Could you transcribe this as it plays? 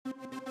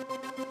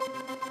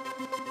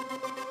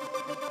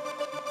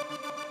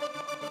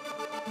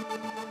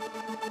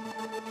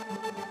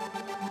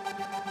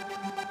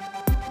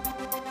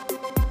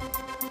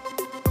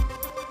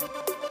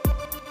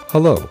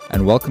Hello,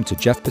 and welcome to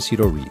Jeff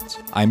Pacito Reads.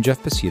 I'm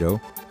Jeff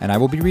Pacito, and I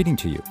will be reading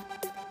to you.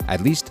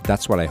 At least,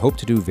 that's what I hope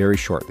to do very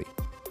shortly.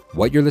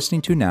 What you're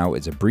listening to now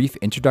is a brief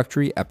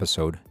introductory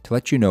episode to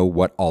let you know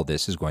what all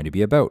this is going to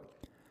be about.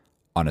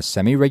 On a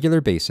semi-regular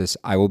basis,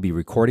 I will be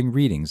recording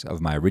readings of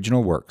my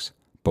original works,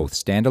 both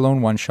standalone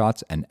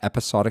one-shots and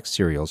episodic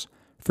serials,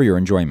 for your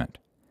enjoyment.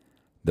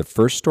 The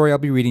first story I'll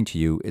be reading to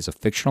you is a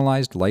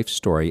fictionalized life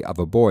story of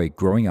a boy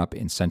growing up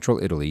in central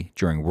Italy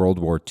during World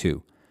War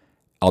II.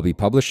 I'll be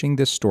publishing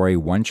this story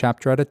one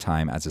chapter at a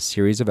time as a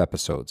series of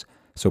episodes,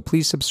 so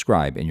please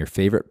subscribe in your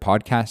favorite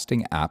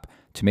podcasting app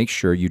to make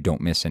sure you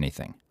don't miss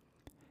anything.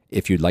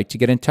 If you'd like to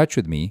get in touch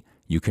with me,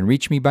 you can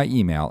reach me by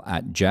email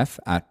at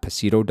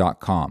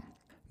jeff@pacito.com.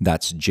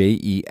 That's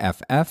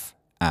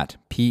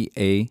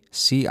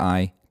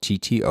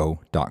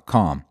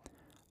jeff@pacito.com,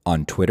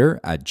 on Twitter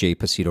at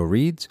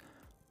jpacitoreads,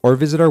 or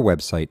visit our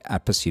website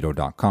at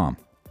pacito.com.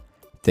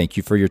 Thank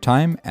you for your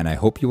time, and I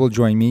hope you will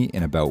join me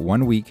in about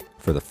 1 week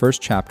for the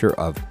first chapter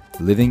of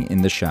Living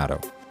in the Shadow.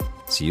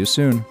 See you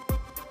soon.